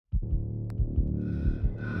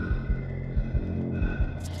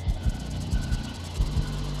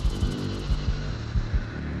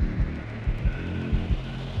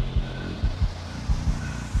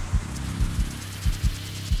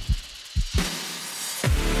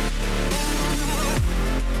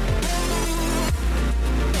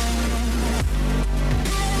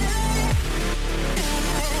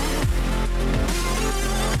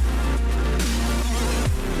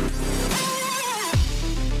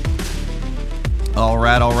All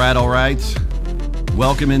right.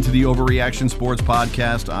 Welcome into the Overreaction Sports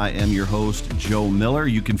Podcast. I am your host, Joe Miller.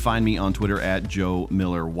 You can find me on Twitter at Joe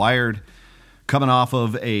Miller Wired. Coming off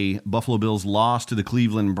of a Buffalo Bills loss to the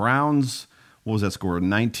Cleveland Browns. What was that score?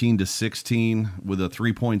 19-16 with a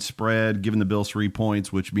 3-point spread, giving the Bills 3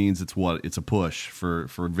 points, which means it's a push for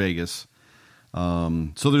Vegas.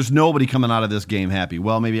 So there's nobody coming out of this game happy.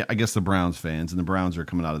 Well, maybe I guess the Browns fans, and the Browns are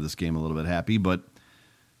coming out of this game a little bit happy, but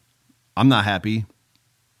I'm not happy.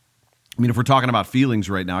 I mean, if we're talking about feelings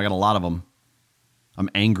right now, I got a lot of them. I'm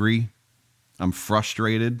angry. I'm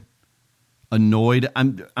frustrated, annoyed.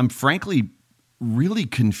 I'm frankly really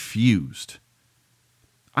confused.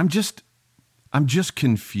 I'm just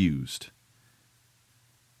confused.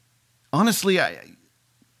 Honestly, I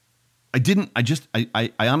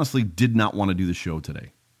honestly did not want to do the show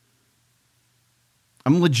today.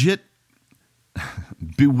 I'm legit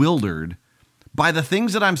bewildered by the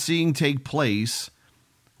things that I'm seeing take place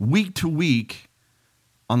week to week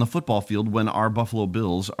on the football field when our Buffalo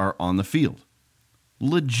Bills are on the field.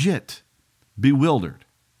 Legit bewildered.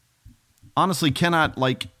 Honestly, cannot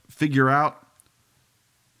figure out.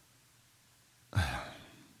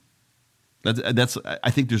 That's. I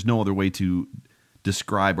think there's no other way to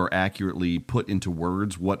describe or accurately put into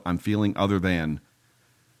words what I'm feeling other than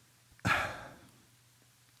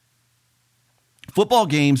football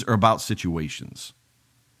games are about situations.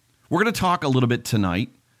 We're going to talk a little bit tonight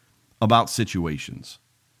about situations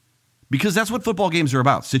because that's what football games are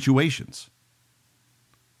about, situations.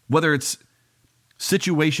 Whether it's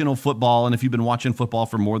situational football, and if you've been watching football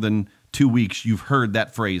for more than 2 weeks, you've heard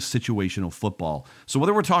that phrase, situational football. So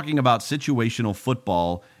whether we're talking about situational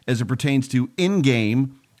football as it pertains to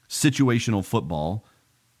in-game situational football,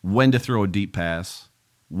 when to throw a deep pass,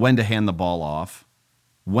 when to hand the ball off,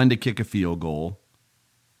 when to kick a field goal,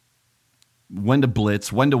 when to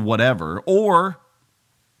blitz, when to whatever, or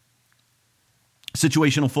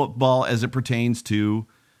situational football as it pertains to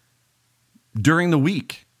during the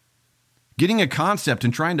week. Getting a concept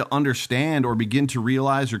and trying to understand or begin to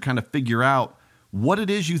realize or kind of figure out what it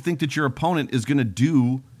is you think that your opponent is going to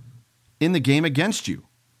do in the game against you.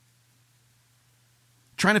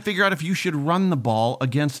 Trying to figure out if you should run the ball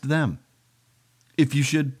against them. If you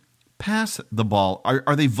should pass the ball.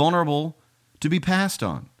 Are they vulnerable to be passed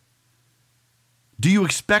on? Do you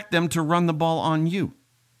expect them to run the ball on you?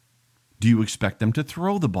 Do you expect them to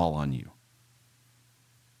throw the ball on you?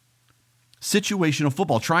 Situational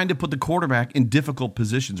football, trying to put the quarterback in difficult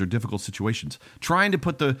positions or difficult situations, trying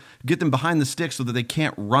to get them behind the stick so that they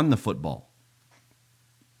can't run the football.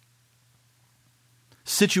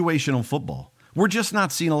 Situational football. We're just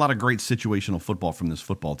not seeing a lot of great situational football from this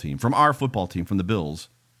football team, from our football team, from the Bills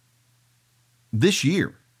this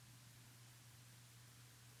year.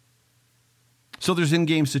 So there's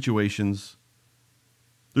in-game situations.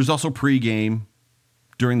 There's also pre-game,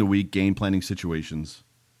 during the week, game planning situations.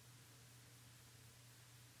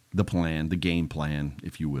 The game plan,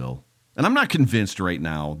 if you will. And I'm not convinced right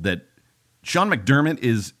now that Sean McDermott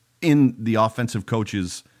is in the offensive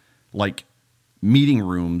coaches' meeting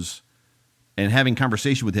rooms and having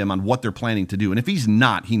conversation with him on what they're planning to do. And if he's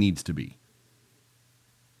not, he needs to be.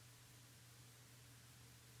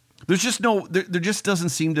 There just doesn't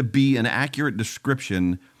seem to be an accurate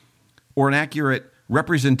description or an accurate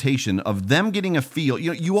representation of them getting a feel.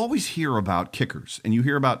 You always hear about kickers, and you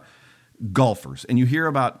hear about golfers, and you hear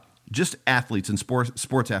about just athletes and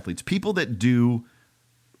sports athletes, people that do,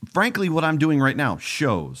 frankly, what I'm doing right now,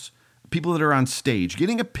 shows, people that are on stage,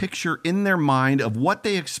 getting a picture in their mind of what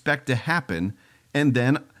they expect to happen, and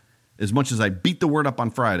then, as much as I beat the word up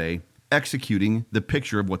on Friday, executing the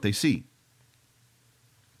picture of what they see.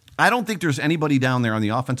 I don't think there's anybody down there on the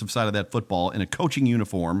offensive side of that football in a coaching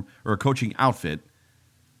uniform or a coaching outfit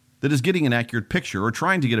that is getting an accurate picture or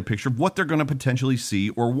trying to get a picture of what they're going to potentially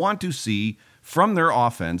see or want to see from their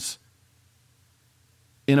offense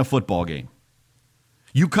in a football game.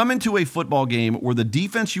 You come into a football game where the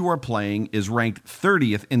defense you are playing is ranked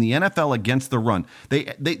 30th in the NFL against the run. They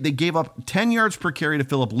gave up 10 yards per carry to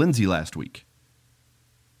Phillip Lindsay last week.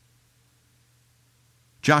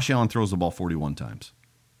 Josh Allen throws the ball 41 times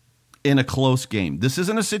in a close game. This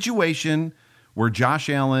isn't a situation where Josh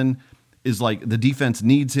Allen is the defense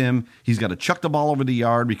needs him. He's got to chuck the ball over the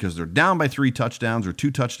yard because they're down by 3 touchdowns or 2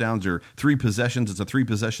 touchdowns or 3 possessions. It's a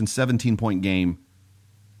 3-possession, 17-point game.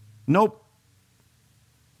 Nope.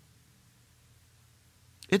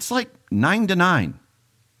 It's 9-9.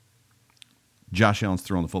 Josh Allen's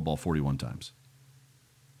thrown the football 41 times.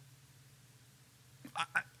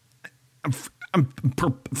 I'm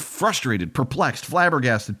frustrated, perplexed,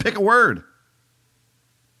 flabbergasted. Pick a word.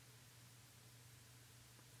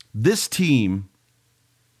 This team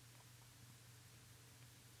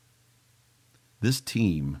This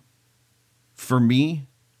team, for me,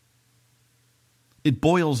 it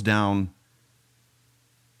boils down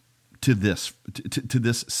to this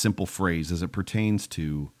simple phrase as it pertains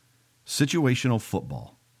to situational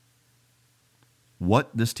football. What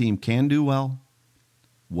this team can do well,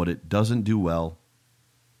 what it doesn't do well,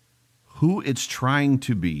 who it's trying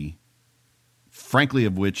to be, frankly,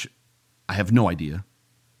 of which I have no idea.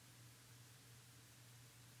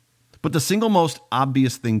 But the single most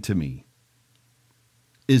obvious thing to me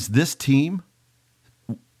is this team,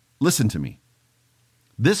 listen to me,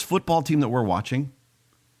 this football team that we're watching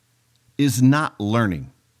is not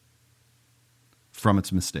learning from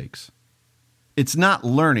its mistakes. It's not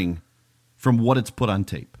learning from what it's put on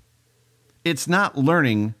tape. It's not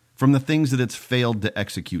learning from the things that it's failed to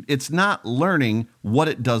execute. It's not learning what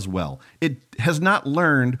it does well. It has not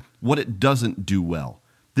learned what it doesn't do well.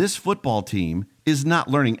 This football team is not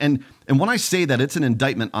learning. And when I say that, it's an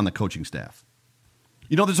indictment on the coaching staff.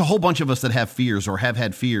 You know, there's a whole bunch of us that have fears or have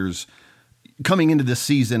had fears coming into this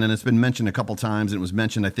season, and it's been mentioned a couple times, and it was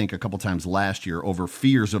mentioned, I think, a couple times last year over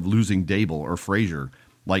fears of losing Dable or Frazier,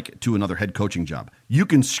 like to another head coaching job. You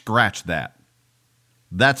can scratch that.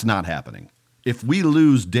 That's not happening. If we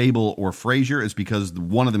lose Dable or Frazier, it's because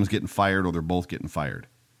one of them is getting fired or they're both getting fired.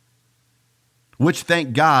 Which,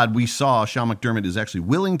 thank God, we saw Sean McDermott is actually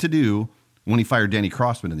willing to do when he fired Danny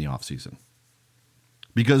Crossman in the offseason.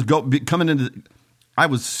 Because coming into, I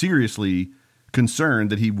was seriously concerned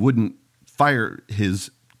that he wouldn't fire his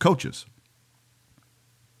coaches.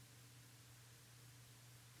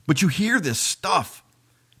 But you hear this stuff,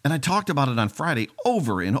 and I talked about it on Friday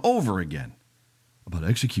over and over again. About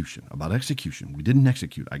execution. We didn't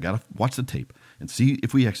execute. I got to watch the tape and see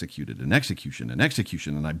if we executed. And execution.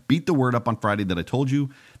 And I beat the word up on Friday that I told you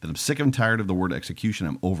that I'm sick and tired of the word execution.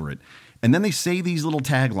 I'm over it. And then they say these little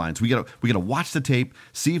taglines. We got to watch the tape,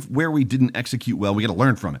 see where we didn't execute well. We got to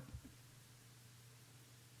learn from it.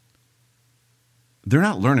 They're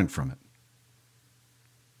not learning from it.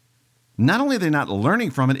 Not only are they not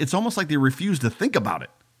learning from it, it's almost like they refuse to think about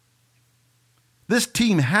it. This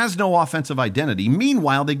team has no offensive identity.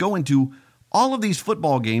 Meanwhile, they go into all of these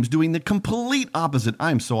football games doing the complete opposite.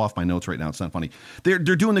 I'm so off my notes right now. It's not funny. They're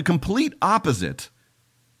doing the complete opposite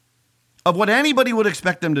of what anybody would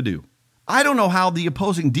expect them to do. I don't know how the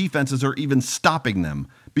opposing defenses are even stopping them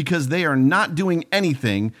because they are not doing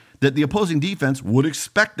anything that the opposing defense would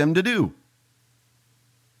expect them to do.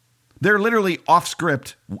 They're literally off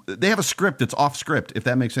script. They have a script that's off script, if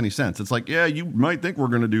that makes any sense. It's like, yeah, you might think we're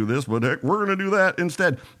going to do this, but heck, we're going to do that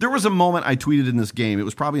instead. There was a moment I tweeted in this game, it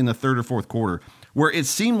was probably in the third or fourth quarter, where it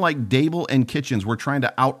seemed like Dable and Kitchens were trying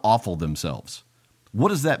to out-awful themselves. What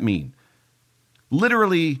does that mean?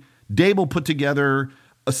 Literally, Dable put together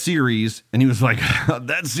a series, and he was like,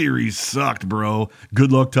 that series sucked, bro.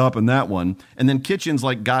 Good luck topping that one. And then Kitchens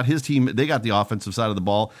got his team, they got the offensive side of the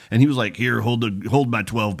ball, and he was like, here, hold my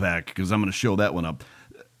 12-pack, because I'm going to show that one up.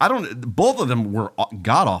 Both of them were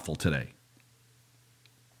god-awful today.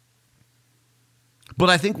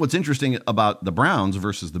 But I think what's interesting about the Browns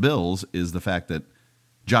versus the Bills is the fact that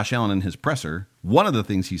Josh Allen in his presser, one of the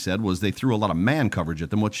things he said was they threw a lot of man coverage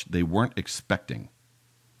at them, which they weren't expecting.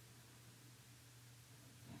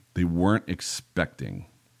 They weren't expecting.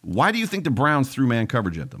 Why do you think the Browns threw man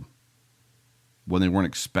coverage at them when they weren't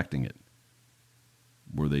expecting it?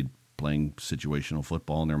 Were they playing situational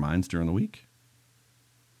football in their minds during the week?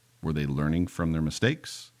 Were they learning from their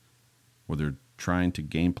mistakes? Were they trying to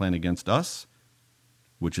game plan against us,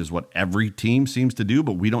 which is what every team seems to do,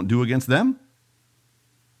 but we don't do against them?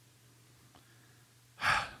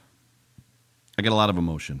 I got a lot of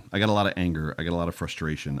emotion. I got a lot of anger. I got a lot of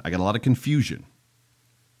frustration. I got a lot of confusion.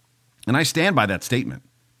 And I stand by that statement,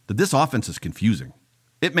 that this offense is confusing.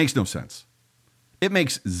 It makes no sense. It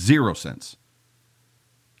makes zero sense.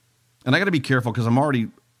 And I got to be careful because I'm already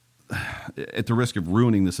at the risk of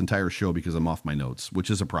ruining this entire show because I'm off my notes, which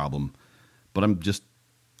is a problem. But I'm just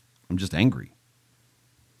angry.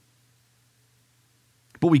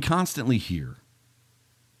 But we constantly hear,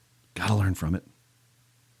 got to learn from it.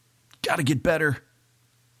 Got to get better.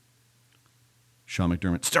 Sean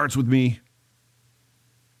McDermott starts with me.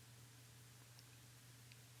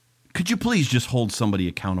 Could you please just hold somebody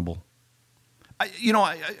accountable?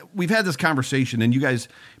 We've had this conversation, and you guys,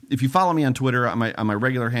 if you follow me on Twitter, on my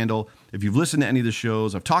regular handle, if you've listened to any of the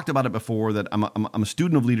shows, I've talked about it before, that I'm a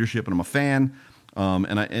student of leadership and I'm a fan.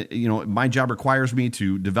 And my job requires me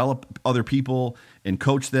to develop other people and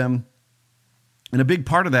coach them. And a big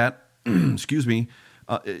part of that, excuse me,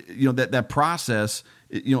 that process,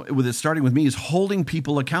 with it starting with me, is holding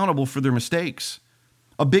people accountable for their mistakes.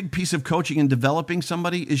 A big piece of coaching and developing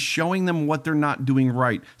somebody is showing them what they're not doing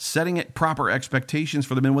right, setting it proper expectations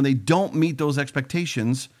for them. And when they don't meet those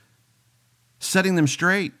expectations, setting them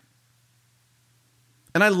straight.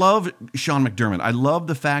 And I love Sean McDermott. I love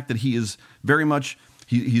the fact that he is very much,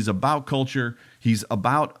 he's about culture. He's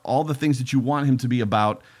about all the things that you want him to be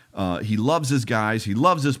about. He loves his guys. He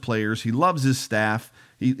loves his players. He loves his staff.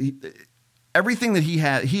 Everything that he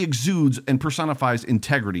has, he exudes and personifies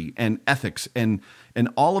integrity and ethics and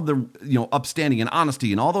all of the upstanding and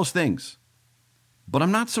honesty and all those things. But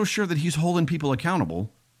I'm not so sure that he's holding people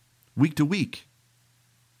accountable week to week.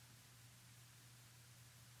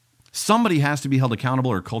 Somebody has to be held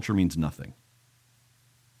accountable or culture means nothing.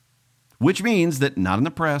 Which means that not in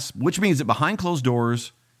the press, which means that behind closed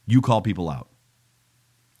doors, you call people out.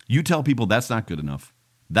 You tell people that's not good enough.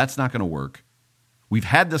 That's not going to work. We've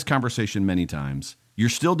had this conversation many times. You're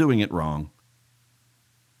still doing it wrong.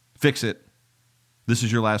 Fix it. This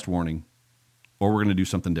is your last warning, or we're going to do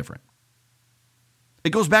something different.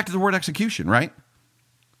 It goes back to the word execution, right?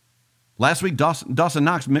 Last week, Dawson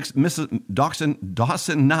Knox misses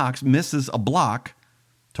a block.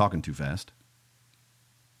 Talking too fast.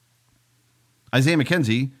 Isaiah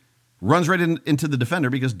McKenzie runs right into the defender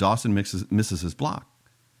because Dawson misses his block.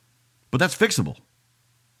 But that's fixable.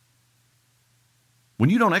 When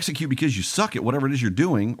you don't execute because you suck at whatever it is you're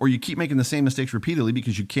doing, or you keep making the same mistakes repeatedly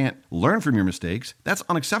because you can't learn from your mistakes, that's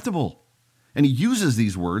unacceptable. And he uses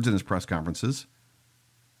these words in his press conferences,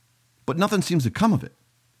 but nothing seems to come of it.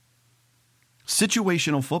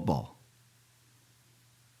 Situational football.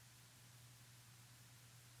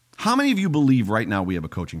 How many of you believe right now we have a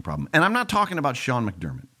coaching problem? And I'm not talking about Sean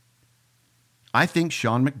McDermott. I think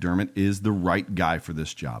Sean McDermott is the right guy for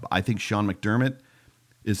this job. I think Sean McDermott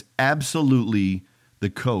is absolutely the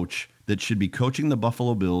coach that should be coaching the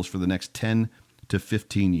Buffalo Bills for the next 10 to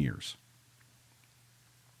 15 years.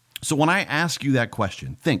 So when I ask you that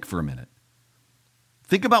question, think for a minute.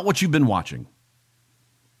 Think about what you've been watching.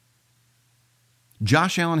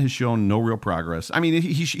 Josh Allen has shown no real progress. I mean,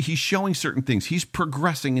 he's showing certain things. He's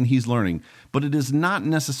progressing and he's learning, but it is not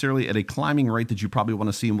necessarily at a climbing rate that you probably want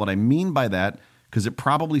to see. And what I mean by that, because it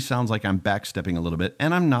probably sounds like I'm backstepping a little bit,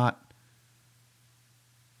 and I'm not.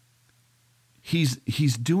 He's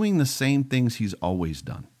doing the same things he's always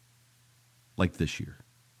done, like this year.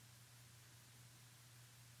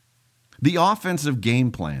 The offensive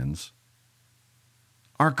game plans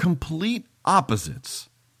are complete opposites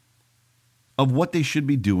of what they should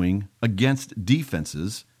be doing against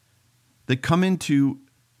defenses that come into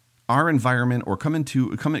our environment or come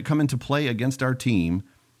into play against our team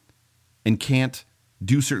and can't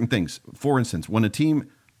do certain things. For instance, when a team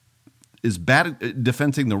is bad at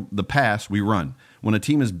defending the pass, we run. When a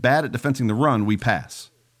team is bad at defending the run, we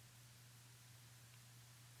pass.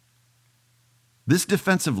 This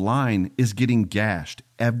defensive line is getting gashed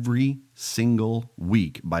every single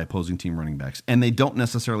week by opposing team running backs, and they don't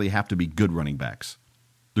necessarily have to be good running backs.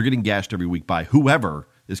 They're getting gashed every week by whoever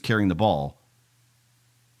is carrying the ball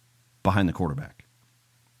behind the quarterback.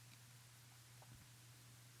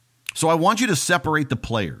 So I want you to separate the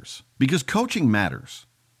players because coaching matters.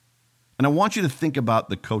 And I want you to think about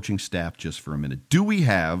the coaching staff just for a minute. Do we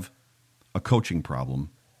have a coaching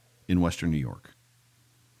problem in Western New York?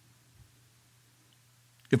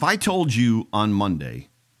 If I told you on Monday,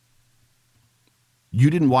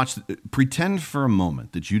 you didn't watch, pretend for a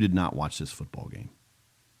moment that you did not watch this football game.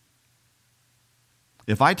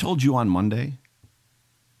 If I told you on Monday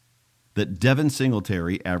that Devin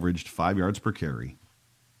Singletary averaged 5 yards per carry,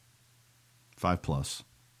 5+,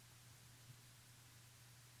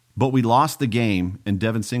 but we lost the game and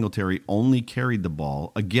Devin Singletary only carried the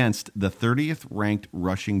ball against the 30th ranked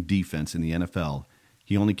rushing defense in the NFL.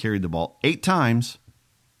 He only carried the ball 8 times.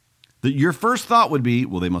 That your first thought would be,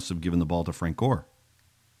 well, they must have given the ball to Frank Gore.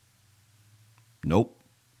 Nope.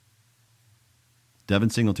 Devin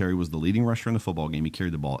Singletary was the leading rusher in the football game. He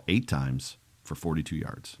carried the ball 8 times for 42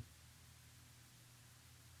 yards.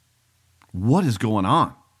 What is going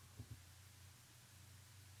on?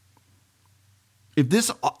 If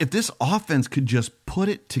this offense could just put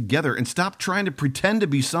it together and stop trying to pretend to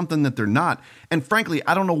be something that they're not, and frankly,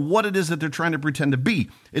 I don't know what it is that they're trying to pretend to be.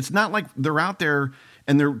 It's not like they're out there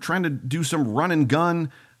and they're trying to do some run and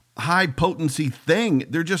gun, high potency thing.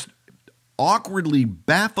 They're just awkwardly,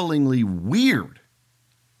 bafflingly weird.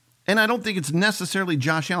 And I don't think it's necessarily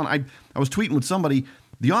Josh Allen. I was tweeting with somebody,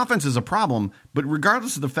 the offense is a problem, but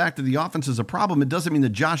regardless of the fact that the offense is a problem, it doesn't mean that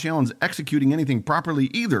Josh Allen's executing anything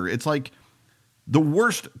properly either. It's like the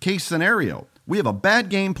worst case scenario. We have a bad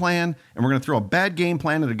game plan, and we're going to throw a bad game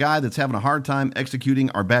plan at a guy that's having a hard time executing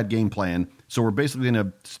our bad game plan. So we're basically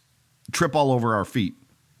going to trip all over our feet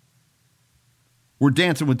We're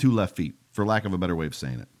dancing with two left feet, for lack of a better way of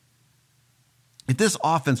saying it. If this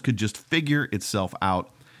offense could just figure itself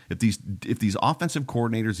out, if these offensive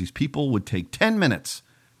coordinators, these people would take 10 minutes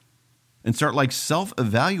and start like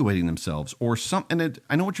self-evaluating themselves or something. And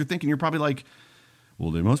I know what you're thinking. You're probably like,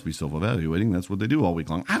 well, they must be self-evaluating. That's what they do all week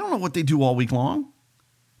long. I don't know what they do all week long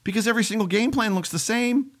because every single game plan looks the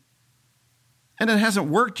same and it hasn't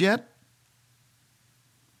worked yet.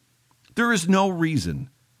 There is no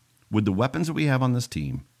reason with the weapons that we have on this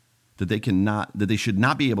team that they should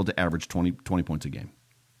not be able to average 20 points a game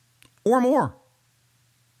or more.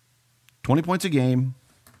 20 points a game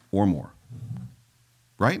or more.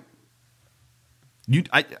 Right?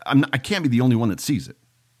 I can't be the only one that sees it.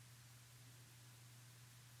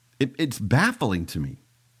 It's baffling to me.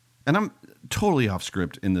 And I'm totally off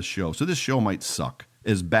script in this show. So this show might suck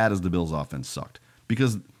as bad as the Bills offense sucked.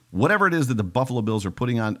 Because whatever it is that the Buffalo Bills are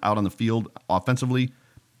putting out on the field offensively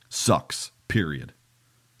sucks, period.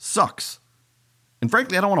 Sucks. And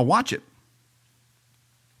frankly, I don't want to watch it.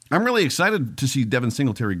 I'm really excited to see Devin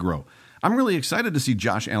Singletary grow. I'm really excited to see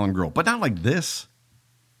Josh Allen grow, but not like this.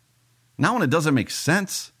 Not when it doesn't make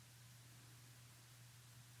sense.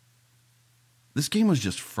 This game was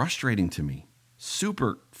just frustrating to me.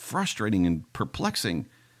 Super frustrating and perplexing.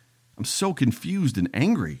 I'm so confused and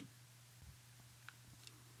angry.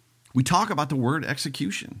 We talk about the word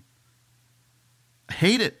execution. I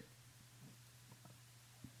hate it.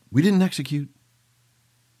 We didn't execute.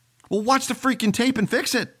 Well, watch the freaking tape and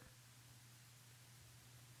fix it.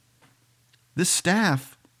 This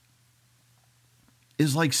staff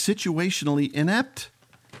is like situationally inept.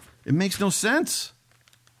 It makes no sense.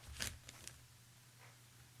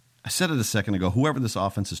 I said it a second ago. Whoever this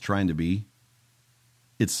offense is trying to be,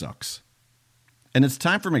 it sucks. And it's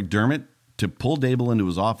time for McDermott to pull Dable into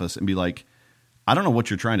his office and be like, I don't know what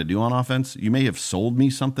you're trying to do on offense. You may have sold me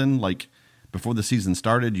something like before the season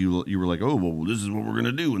started. You were like, oh, well, this is what we're going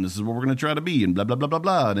to do. And this is what we're going to try to be and blah, blah, blah, blah,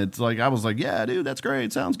 blah. And it's like, I was like, yeah, dude, that's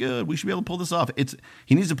great. Sounds good. We should be able to pull this off.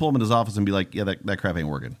 He needs to pull him in his office and be like, yeah, that crap ain't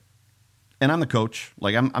working. And I'm the coach.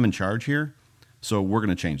 Like I'm in charge here. So we're going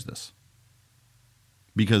to change this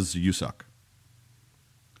because you suck.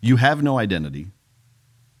 You have no identity.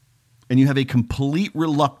 And you have a complete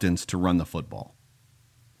reluctance to run the football.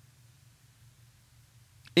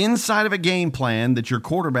 Inside of a game plan that your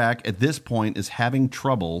quarterback at this point is having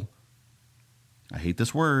trouble, I hate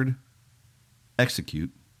this word,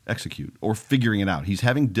 execute, or figuring it out. He's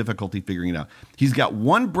having difficulty figuring it out. He's got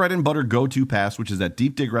one bread and butter go-to pass, which is that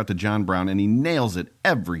deep dig route to John Brown, and he nails it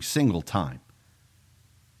every single time.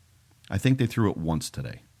 I think they threw it once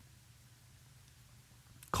today.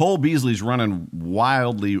 Cole Beasley's running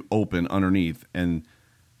wildly open underneath, and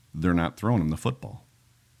they're not throwing him the football.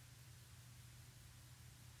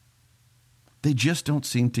 They just don't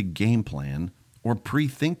seem to game plan or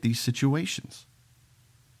pre-think these situations.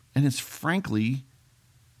 And it's frankly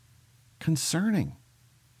concerning.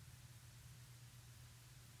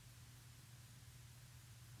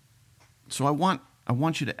 So I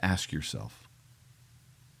want you to ask yourself.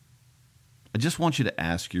 I just want you to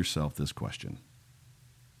ask yourself this question.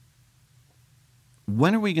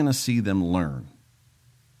 When are we going to see them learn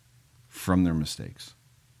from their mistakes?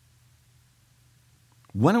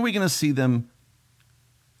 When are we going to see them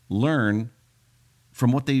learn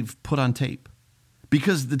from what they've put on tape?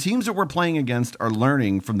 Because the teams that we're playing against are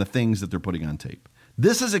learning from the things that they're putting on tape.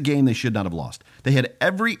 This is a game they should not have lost. They had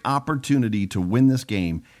every opportunity to win this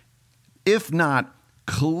game, if not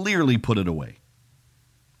clearly put it away.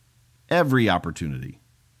 Every opportunity.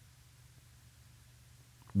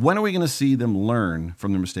 When are we going to see them learn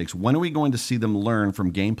from their mistakes? When are we going to see them learn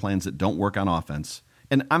from game plans that don't work on offense?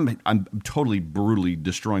 And I'm totally brutally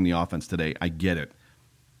destroying the offense today. I get it.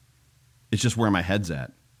 It's just where my head's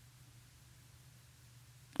at.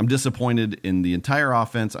 I'm disappointed in the entire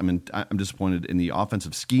offense. I'm disappointed in the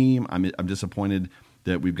offensive scheme. I'm disappointed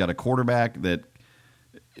that we've got a quarterback that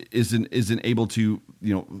isn't able to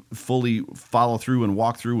fully follow through and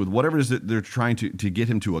walk through with whatever it is that they're trying to get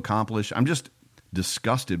him to accomplish. I'm just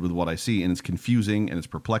disgusted with what I see, and it's confusing and it's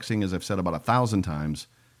perplexing, as I've said about 1,000 times.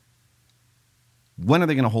 When are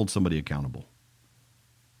they going to hold somebody accountable?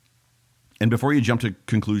 And before you jump to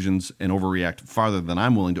conclusions and overreact farther than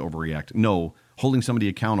I'm willing to overreact, no, holding somebody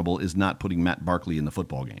accountable is not putting Matt Barkley in the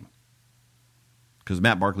football game. Because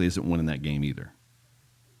Matt Barkley isn't winning that game either.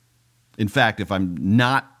 In fact, if I'm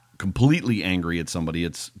not completely angry at somebody,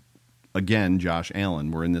 it's, again, Josh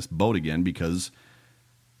Allen. We're in this boat again because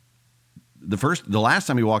the last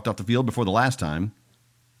time he walked off the field before the last time,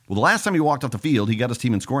 the last time he walked off the field, he got his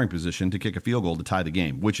team in scoring position to kick a field goal to tie the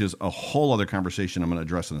game, which is a whole other conversation I'm going to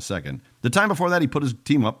address in a second. The time before that, he put his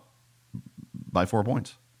team up by 4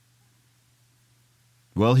 points.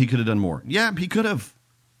 Well, he could have done more. Yeah, he could have.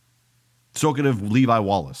 So could have Levi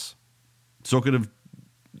Wallace. So could have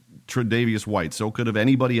Tre'Davious White. So could have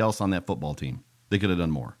anybody else on that football team. They could have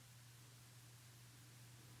done more.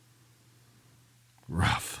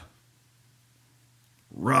 Rough.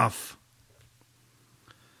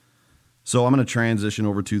 So I'm going to transition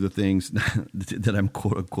over to the things that I'm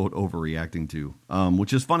quote-unquote overreacting to,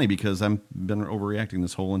 which is funny because I've been overreacting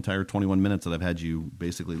this whole entire 21 minutes that I've had you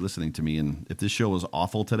basically listening to me. And if this show was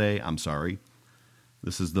awful today, I'm sorry.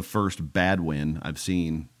 This is the first bad win I've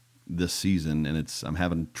seen this season, and I'm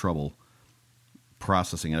having trouble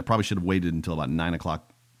processing it. I probably should have waited until about 9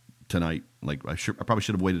 o'clock tonight. Like I probably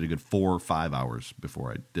should have waited a good 4 or 5 hours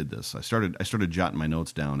before I did this. I started jotting my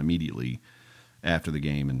notes down immediately after the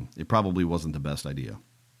game, and it probably wasn't the best idea.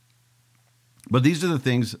 But these are the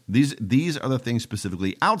things. These are the things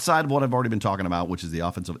specifically outside of what I've already been talking about, which is the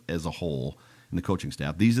offense as a whole and the coaching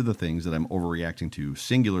staff. These are the things that I'm overreacting to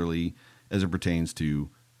singularly as it pertains to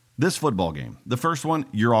this football game. The first one,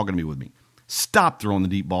 you're all going to be with me. Stop throwing the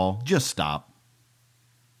deep ball. Just stop.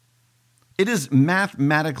 It is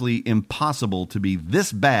mathematically impossible to be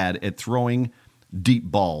this bad at throwing deep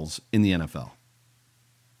balls in the NFL.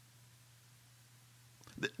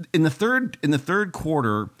 In the third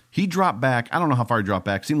quarter, he dropped back. I don't know how far he dropped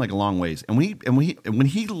back. Seemed like a long ways. And when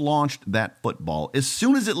he launched that football, as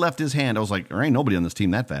soon as it left his hand, I was like, there ain't nobody on this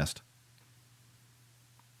team that fast.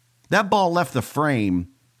 That ball left the frame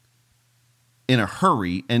in a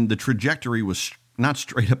hurry, and the trajectory was not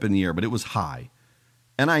straight up in the air, but it was high.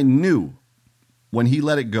 And I knew when he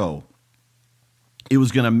let it go, it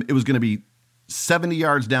was gonna be 70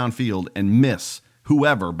 yards downfield and miss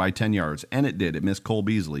whoever by 10 yards. And it did. It missed Cole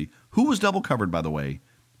Beasley, who was double covered, by the way,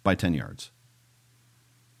 by 10 yards.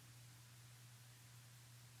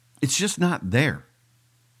 It's just not there.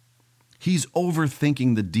 He's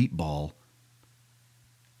overthinking the deep ball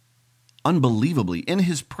unbelievably. In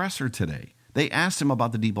his presser today, they asked him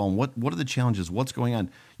about the deep ball and what are the challenges, what's going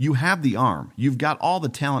on. You have the arm. You've got all the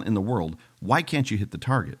talent in the world. Why can't you hit the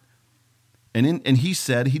target? And he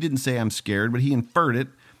said, he didn't say I'm scared, but he inferred it.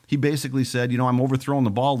 He basically said, I'm overthrowing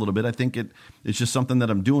the ball a little bit. I think it's just something that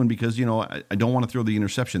I'm doing because, I don't want to throw the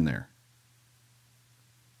interception there.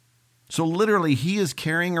 So literally, he is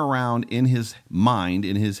carrying around in his mind,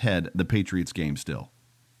 in his head, the Patriots game still.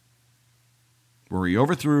 Where he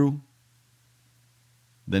overthrew,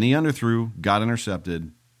 then he underthrew, got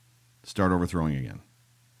intercepted, start overthrowing again.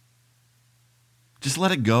 Just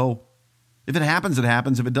let it go. If it happens, it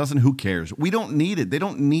happens. If it doesn't, who cares? We don't need it. They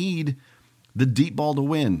don't need the deep ball to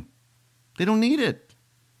win. They don't need it.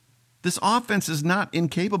 This offense is not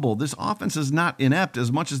incapable. This offense is not inept.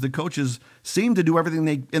 As much as the coaches seem to do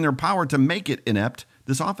everything in their power to make it inept,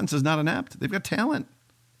 this offense is not inept. They've got talent.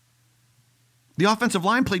 The offensive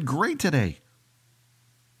line played great today.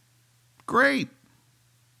 Great.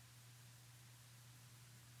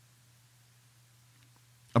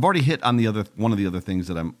 I've already hit on one of the other things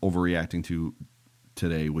that I'm overreacting to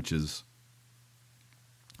today, which is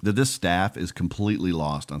that this staff is completely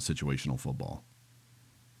lost on situational football.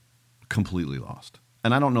 Completely lost.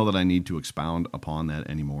 And I don't know that I need to expound upon that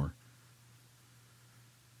anymore.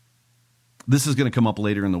 This is going to come up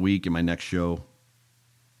later in the week in my next show.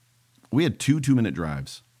 We had 2 2-minute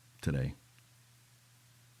drives today.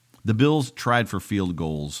 The Bills tried for field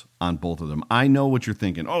goals on both of them. I know what you're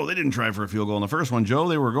thinking. Oh, they didn't try for a field goal in the first one, Joe.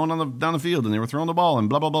 They were going down the field and they were throwing the ball and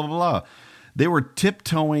blah, blah, blah, blah, blah. They were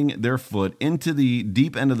tiptoeing their foot into the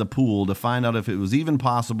deep end of the pool to find out if it was even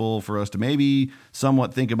possible for us to maybe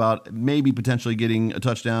somewhat think about maybe potentially getting a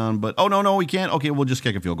touchdown. But, oh, no, we can't. Okay, we'll just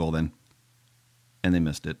kick a field goal then. And they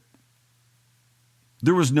missed it.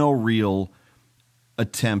 There was no real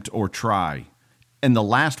attempt or try. And the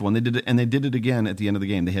last one, they did it, and they did it again at the end of the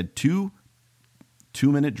game. They had 2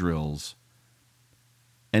 2-minute drills.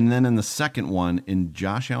 And then in the second one, in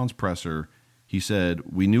Josh Allen's presser, he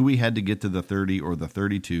said, we knew we had to get to the 30 or the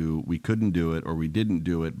 32. We couldn't do it, or we didn't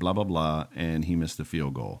do it, blah, blah, blah. And he missed the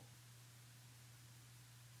field goal.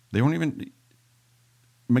 They weren't even...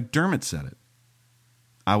 McDermott said it.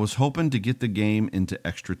 I was hoping to get the game into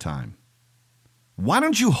extra time. Why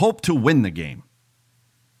don't you hope to win the game?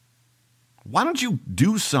 Why don't you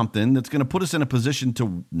do something that's going to put us in a position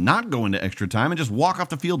to not go into extra time and just walk off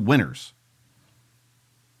the field winners?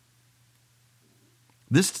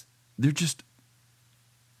 They're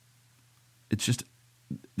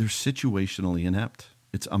situationally inept.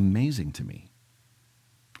 It's amazing to me.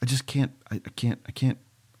 I just can't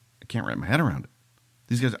wrap my head around it.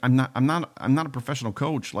 These guys, I'm not a professional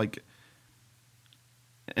coach.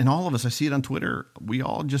 And all of us, I see it on Twitter. We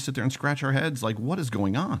all just sit there and scratch our heads. What is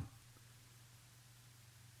going on?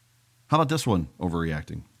 How about this one,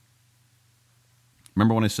 overreacting?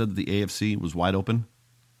 Remember when I said that the AFC was wide open?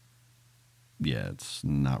 Yeah, it's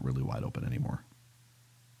not really wide open anymore.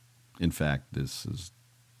 In fact, this is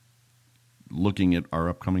looking at our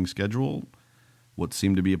upcoming schedule, what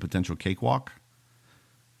seemed to be a potential cakewalk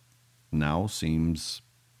now seems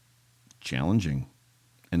challenging.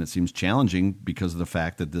 And it seems challenging because of the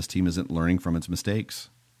fact that this team isn't learning from its mistakes.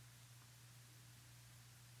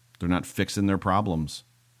 They're not fixing their problems.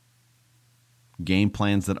 Game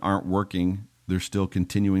plans that aren't working, they're still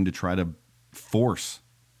continuing to try to force.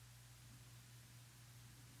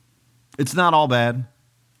 It's not all bad.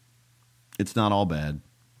 It's not all bad.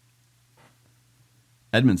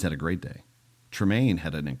 Edmonds had a great day. Tremaine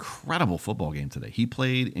had an incredible football game today. He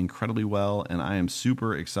played incredibly well, and I am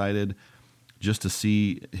super excited just to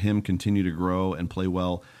see him continue to grow and play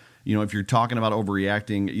well. You know, if you're talking about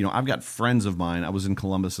overreacting, you know, I've got friends of mine. I was in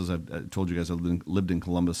Columbus, as I told you guys, I lived in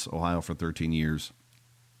Columbus, Ohio for 13 years.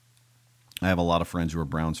 I have a lot of friends who are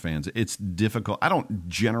Browns fans. It's difficult. I don't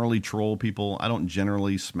generally troll people. I don't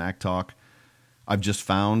generally smack talk. I've just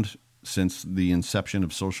found since the inception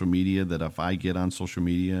of social media that if I get on social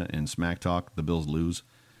media and smack talk, the Bills lose.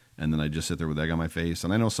 And then I just sit there with egg on my face.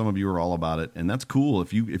 And I know some of you are all about it, and that's cool.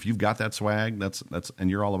 If you've got that swag, that's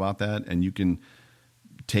and you're all about that, and you can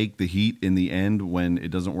take the heat in the end when it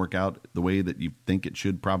doesn't work out the way that you think it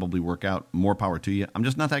should probably work out, more power to you. I'm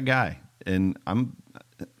just not that guy. And I'm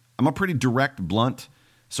a pretty direct, blunt,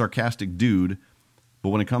 sarcastic dude. But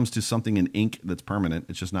when it comes to something in ink that's permanent,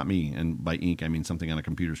 it's just not me. And by ink, I mean something on a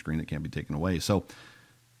computer screen that can't be taken away. So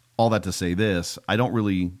all that to say this, I don't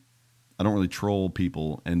really troll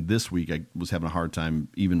people. And this week I was having a hard time,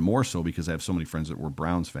 even more so because I have so many friends that were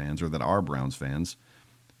Browns fans or that are Browns fans.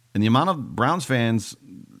 And the amount of Browns fans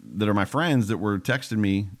that are my friends that were texting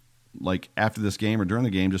me like after this game or during the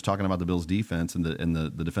game, just talking about the Bills defense and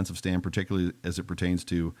the defensive stand, particularly as it pertains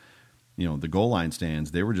to, you know, the goal line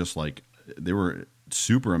stands, they were just like, they were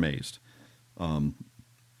super amazed.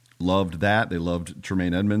 Loved that. They loved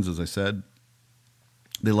Tremaine Edmonds, as I said.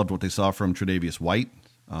 They loved what they saw from Tre'Davious White.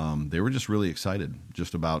 They were just really excited,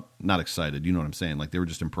 not excited, you know what I'm saying? Like they were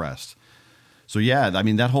just impressed. So yeah, I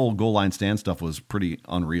mean, that whole goal line stand stuff was pretty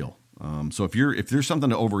unreal. So if there's something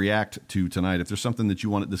to overreact to tonight, if there's something that you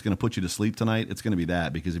want that's going to put you to sleep tonight, it's going to be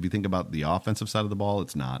that. Because if you think about the offensive side of the ball,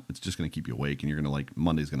 it's not. It's just going to keep you awake, and you're going to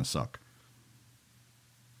Monday's going to suck.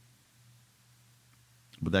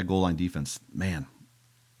 But that goal line defense, man,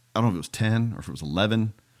 I don't know if it was 10 or if it was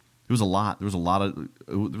 11. It was a lot. There was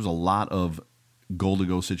a lot of goal to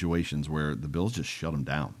go situations where the Bills just shut them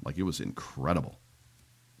down. Like it was incredible.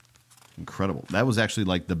 Incredible. That was actually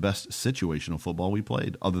like the best situational football we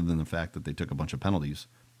played, other than the fact that they took a bunch of penalties,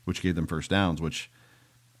 which gave them first downs, which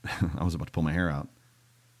I was about to pull my hair out.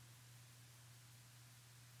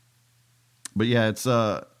 But yeah, it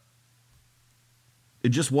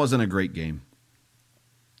just wasn't a great game.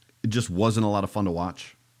 It just wasn't a lot of fun to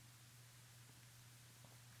watch.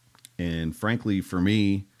 And frankly, for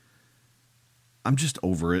me, I'm just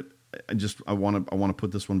over it. I want to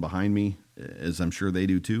put this one behind me, as I'm sure they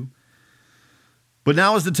do too. But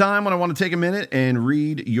now is the time when I want to take a minute and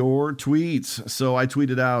read your tweets. So I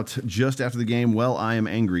tweeted out just after the game, well, I am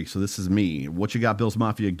angry. So this is me. What you got, Bills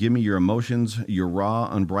Mafia? Give me your emotions, your raw,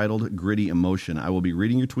 unbridled, gritty emotion. I will be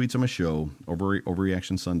reading your tweets on my show,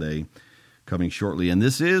 Overreaction Sunday, coming shortly. And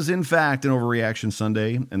this is, in fact, an Overreaction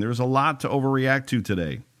Sunday. And there's a lot to overreact to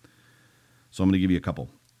today. So I'm going to give you a couple.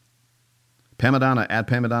 Pamadonna, at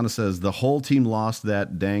Pamadonna says, the whole team lost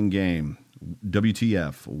that dang game.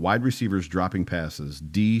 WTF, wide receivers dropping passes,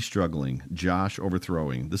 D struggling, Josh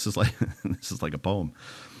overthrowing. This is like a poem.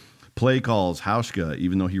 Play calls, Hauschka,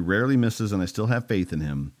 even though he rarely misses and I still have faith in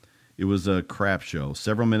him. It was a crap show.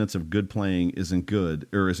 Several minutes of good playing isn't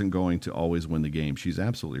going to always win the game. She's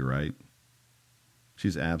absolutely right.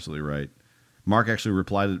 She's absolutely right. Mark actually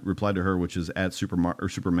replied to her, which is at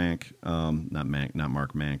Supermank, not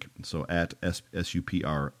Mark Mank. So at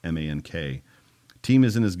SUPRMANK. Team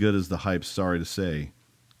isn't as good as the hype, sorry to say.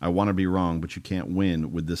 I want to be wrong, but you can't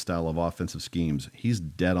win with this style of offensive schemes. He's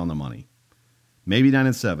dead on the money. Maybe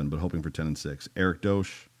 9-7, but hoping for 10-6. Eric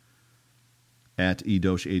Dosh at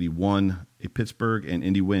edosh81. A Pittsburgh and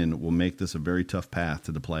Indy win will make this a very tough path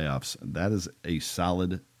to the playoffs. That is a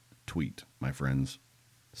solid tweet, my friends.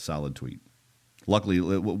 Solid tweet. Luckily,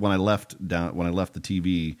 when I left the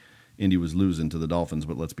TV, Indy was losing to the Dolphins,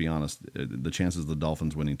 but let's be honest, the chances of the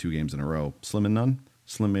Dolphins winning 2 games in a row, slim and none.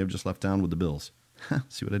 Slim may have just left town with the Bills.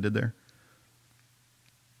 See what I did there?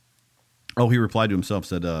 Oh, he replied to himself,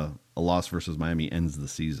 said, a loss versus Miami ends the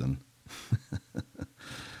season.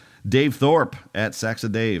 Dave Thorpe, at Saxa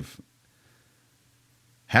Dave.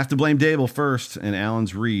 Have to blame Dable first and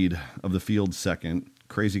Allen's read of the field second.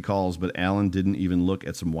 Crazy calls, but Allen didn't even look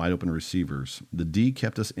at some wide open receivers. The D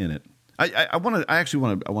kept us in it. I want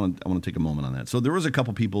to take a moment on that. So there was a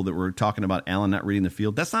couple people that were talking about Allen not reading the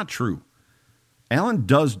field. That's not true. Allen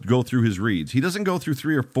does go through his reads. He doesn't go through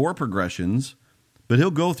 3 or 4 progressions, but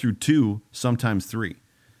he'll go through 2, sometimes 3.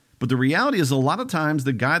 But the reality is a lot of times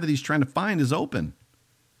the guy that he's trying to find is open.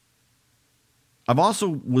 I've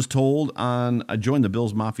also was told I joined the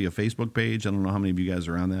Bills Mafia Facebook page. I don't know how many of you guys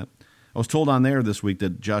are on that. I was told on there this week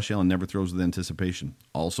that Josh Allen never throws with anticipation.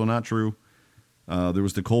 Also not true. There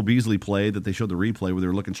was the Cole Beasley play that they showed the replay where they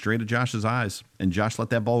were looking straight at Josh's eyes, and Josh let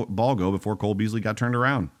that ball go before Cole Beasley got turned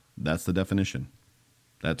around. That's the definition.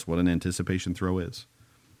 That's what an anticipation throw is.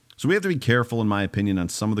 So we have to be careful, in my opinion, on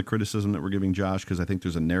some of the criticism that we're giving Josh, because I think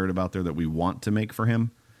there's a narrative out there that we want to make for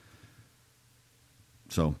him.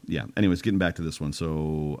 So, yeah. Anyways, getting back to this one.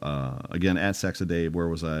 So, again, at Saxadave, where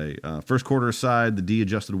was I? First quarter aside, the D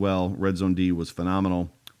adjusted well. Red zone D was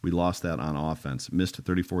phenomenal. We lost that on offense. Missed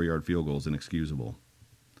 34-yard field goals, inexcusable.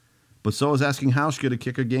 But so is asking Hauschka to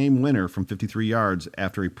kick a game winner from 53 yards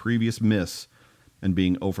after a previous miss and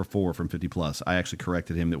being 0 for 4 from 50-plus. I actually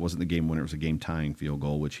corrected him. It wasn't the game winner. It was a game-tying field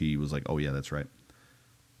goal, which he was like, oh, yeah, that's right.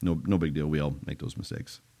 No big deal. We all make those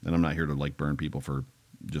mistakes. And I'm not here to, burn people for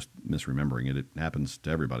just misremembering it. It happens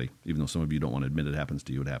to everybody. Even though some of you don't want to admit it happens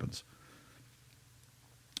to you, it happens.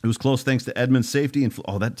 It was close thanks to Edmonds' safety. And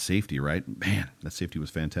that safety, right? Man, that safety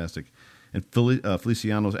was fantastic. And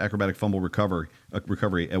Feliciano's acrobatic fumble recovery.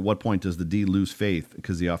 At what point does the D lose faith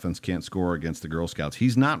because the offense can't score against the Girl Scouts?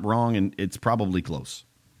 He's not wrong, and it's probably close.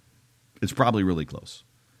 It's probably really close.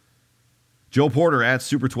 Joe Porter at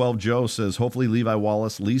Super 12 Joe says, hopefully Levi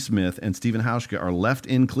Wallace, Lee Smith, and Stephen Hauschka are left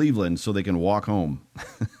in Cleveland so they can walk home.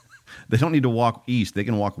 They don't need to walk east. They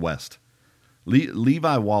can walk west.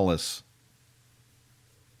 Levi Wallace,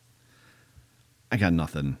 I got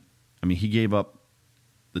nothing. I mean, he gave up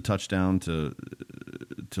the touchdown to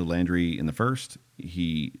Landry in the first.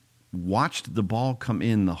 He watched the ball come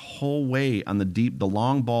in the whole way on the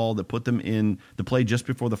long ball that put them in the play just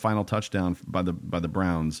before the final touchdown by the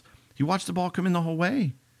Browns. He watched the ball come in the whole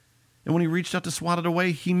way. And when he reached out to swat it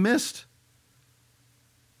away, he missed.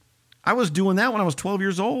 I was doing that when I was 12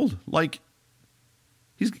 years old.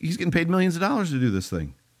 He's getting paid millions of dollars to do this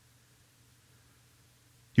thing.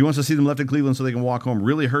 He wants to see them left in Cleveland so they can walk home.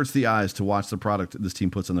 Really hurts the eyes to watch the product this team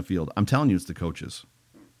puts on the field. I'm telling you, it's the coaches.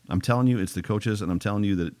 I'm telling you, it's the coaches, and I'm telling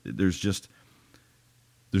you that there's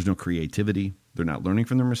no creativity. They're not learning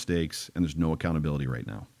from their mistakes, and there's no accountability right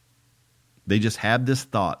now. They just have this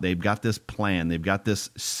thought. They've got this plan. They've got this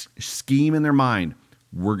scheme in their mind.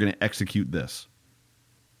 We're going to execute this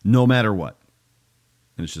no matter what.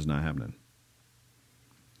 And it's just not happening.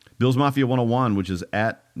 Bills Mafia 101, which is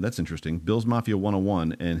that's interesting, Bills Mafia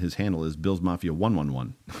 101, and his handle is Bills Mafia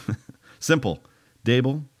 111. Simple.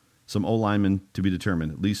 Dable, some O-linemen to be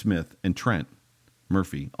determined, Lee Smith, and Trent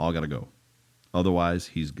Murphy all got to go. Otherwise,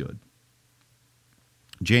 he's good.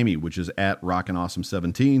 Jamie, which is at Rockin' Awesome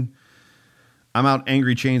 17. I'm out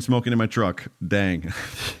angry chain smoking in my truck. Dang.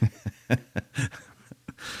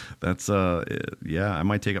 That's, I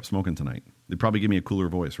might take up smoking tonight. They'd probably give me a cooler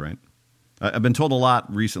voice, right? I've been told a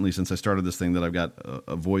lot recently since I started this thing that I've got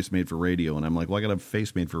a voice made for radio, and I'm like, well, I got a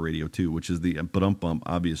face made for radio too, which is the bump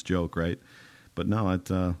obvious joke, right? But no,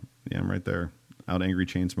 I'm right there. Out angry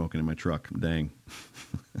chain smoking in my truck. Dang.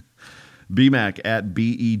 BMAC at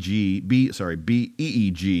BEEG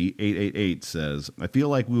 888 says, I feel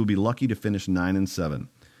like we will be lucky to finish 9-7.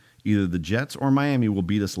 Either the Jets or Miami will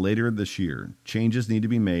beat us later this year. Changes need to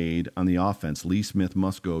be made on the offense. Lee Smith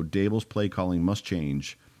must go. Dable's play calling must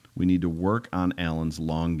change. We need to work on Allen's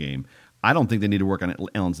long game. I don't think they need to work on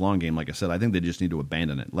Allen's long game. Like I said, I think they just need to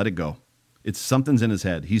abandon it. Let it go. Something's in his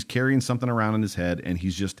head. He's carrying something around in his head, and he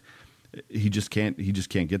just can't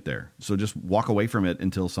get there. So just walk away from it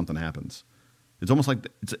until something happens. It's almost like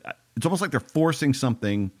they're forcing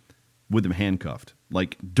something with him handcuffed.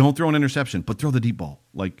 Like, don't throw an interception, but throw the deep ball.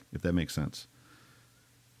 Like, if that makes sense.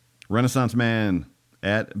 Renaissance Man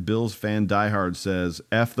at Bills Fan Diehard says,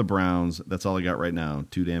 F the Browns. That's all I got right now.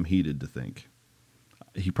 Too damn heated to think.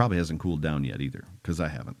 He probably hasn't cooled down yet either, because I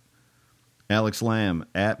haven't. Alex Lamb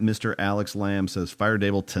at Mr. Alex Lamb says, Fire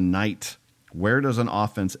Dable tonight. Where does an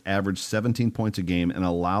offense average 17 points a game and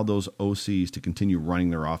allow those OCs to continue running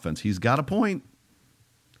their offense? He's got a point.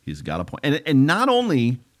 And not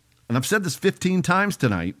only, and I've said this 15 times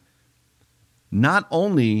tonight, not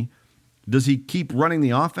only does he keep running the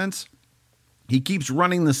offense, he keeps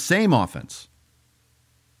running the same offense.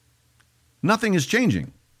 Nothing is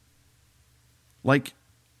changing. Like,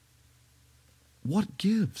 what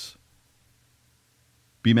gives?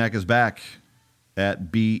 BMAC is back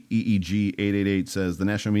at BEEG888 says, the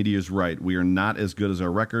national media is right. We are not as good as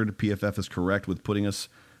our record. PFF is correct with putting us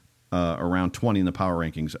around 20 in the power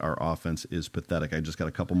rankings. Our offense is pathetic. I just got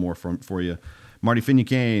a couple more for you. Marty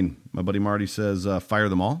Finucane, my buddy Marty says, fire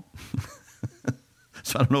them all.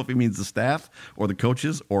 So I don't know if he means the staff or the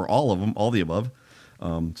coaches or all of them, all the above.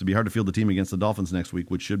 It'd be hard to field the team against the Dolphins next week,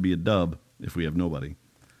 which should be a dub if we have nobody.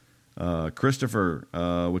 Christopher,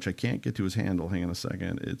 which I can't get to his handle. Hang on a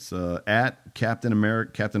second. It's at Captain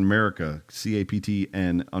America, CAPTN_MURICA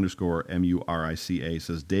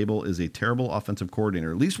says Dable is a terrible offensive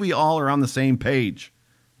coordinator. At least we all are on the same page.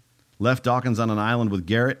 Left Dawkins on an island with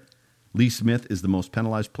Garrett. Lee Smith is the most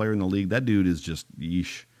penalized player in the league. That dude is just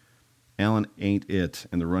yeesh. Allen ain't it,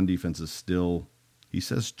 and the run defense is still, he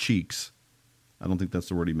says cheeks. I don't think that's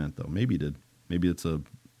the word he meant, though. Maybe he did. Maybe it's a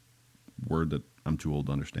word that I'm too old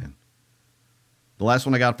to understand. The last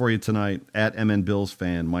one I got for you tonight, at MN Bills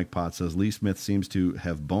fan, Mike Potts says, Lee Smith seems to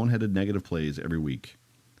have boneheaded negative plays every week.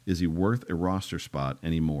 Is he worth a roster spot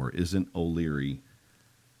anymore? Isn't O'Leary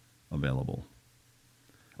available?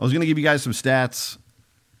 I was going to give you guys some stats.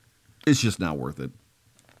 It's just not worth it.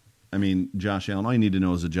 I mean, Josh Allen, all you need to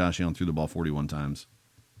know is that Josh Allen threw the ball 41 times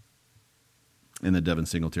and that Devin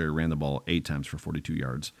Singletary ran the ball 8 times for 42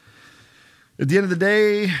 yards. At the end of the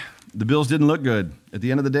day, the Bills didn't look good. At the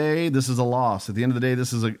end of the day, this is a loss. At the end of the day,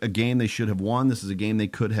 this is a game they should have won. This is a game they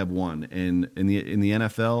could have won. And in the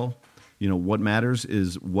NFL, you know, what matters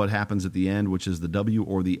is what happens at the end, which is the W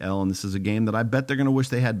or the L. And this is a game that I bet they're going to wish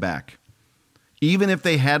they had back. Even if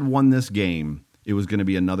they had won this game, it was going to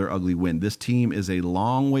be another ugly win. This team is a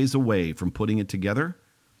long ways away from putting it together.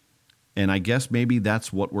 And I guess maybe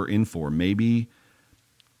that's what we're in for. Maybe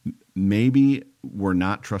we're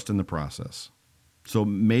not trusting the process. So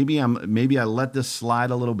maybe I let this slide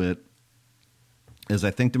a little bit as I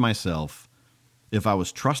think to myself, if I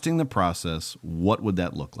was trusting the process, what would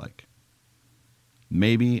that look like?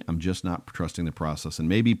 Maybe I'm just not trusting the process. And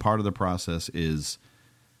maybe part of the process is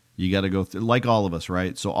you got to go through, like all of us,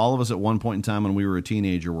 right? So all of us at one point in time when we were a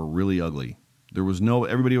teenager were really ugly.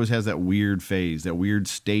 Everybody always has that weird phase, that weird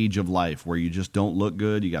stage of life where you just don't look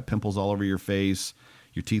good. You got pimples all over your face.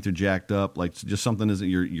 Your teeth are jacked up. Like just something isn't,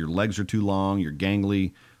 your legs are too long. You're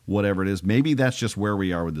gangly, whatever it is. Maybe that's just where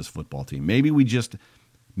we are with this football team. Maybe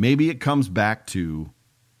it comes back to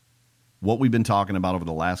what we've been talking about over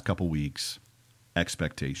the last couple weeks,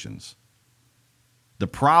 expectations. The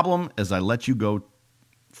problem, as I let you go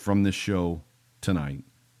from this show tonight,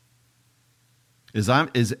 is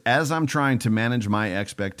as I'm trying to manage my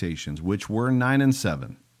expectations, which were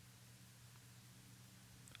 9-7,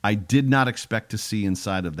 I did not expect to see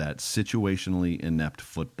inside of that situationally inept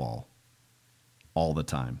football all the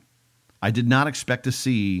time. I did not expect to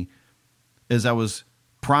see, as I was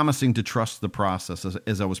promising to trust the process,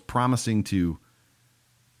 as I was promising to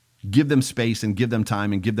give them space and give them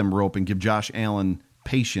time and give them rope and give Josh Allen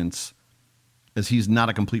patience, as he's not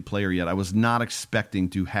a complete player yet. I was not expecting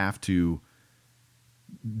to have to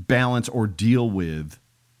balance or deal with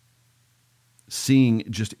seeing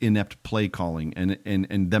just inept play calling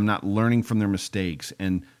and them not learning from their mistakes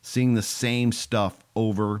and seeing the same stuff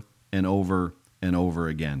over and over and over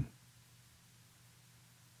again.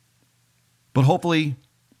 But hopefully,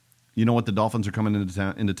 you know what, the Dolphins are coming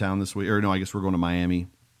into town this week. Or no, I guess we're going to Miami.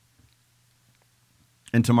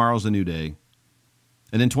 And tomorrow's a new day.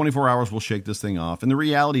 And in 24 hours, we'll shake this thing off. And the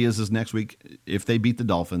reality is next week, if they beat the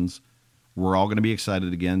Dolphins, we're all going to be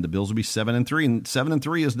excited again. The Bills will be 7-3, and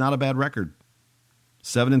 7-3 is not a bad record.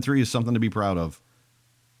 7-3 is something to be proud of.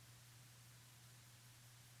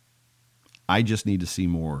 I just need to see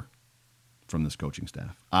more from this coaching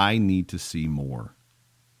staff. I need to see more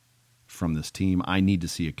from this team. I need to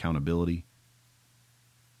see accountability.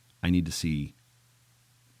 I need to see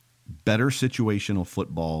better situational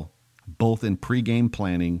football, both in pregame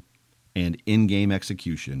planning and in-game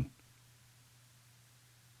execution.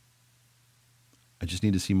 I just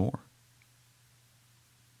need to see more.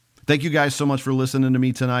 Thank you guys so much for listening to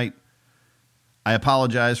me tonight. I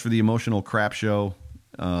apologize for the emotional crap show.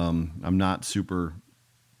 I'm not super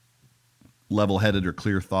level-headed or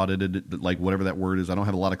clear-thoughted, like whatever that word is. I don't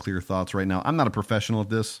have a lot of clear thoughts right now. I'm not a professional at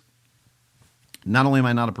this. Not only am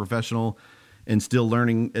I not a professional and still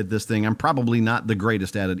learning at this thing, I'm probably not the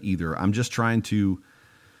greatest at it either. I'm just trying to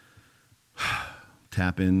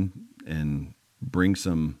tap in and bring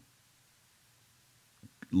some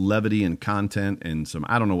levity and content and some,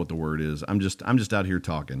 I don't know what the word is. I'm just out here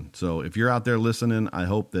talking. So if you're out there listening, I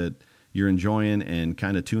hope that you're enjoying and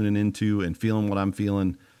kind of tuning into and feeling what I'm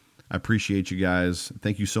feeling. I appreciate you guys.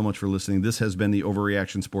 Thank you so much for listening. This has been the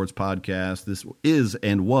Overreaction Sports Podcast. This is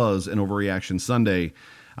and was an Overreaction Sunday.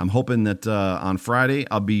 I'm hoping that on Friday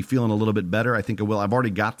I'll be feeling a little bit better. I think I will. I've already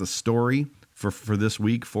got the story for this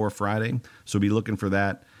week for Friday, so be looking for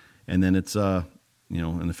that. And then it's in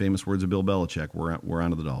the famous words of Bill Belichick, we're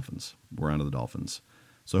on to the Dolphins. We're on to the Dolphins.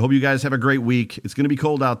 So I hope you guys have a great week. It's going to be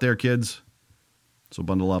cold out there, kids. So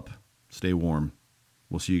bundle up, stay warm.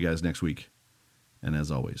 We'll see you guys next week. And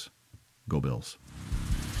as always, go Bills.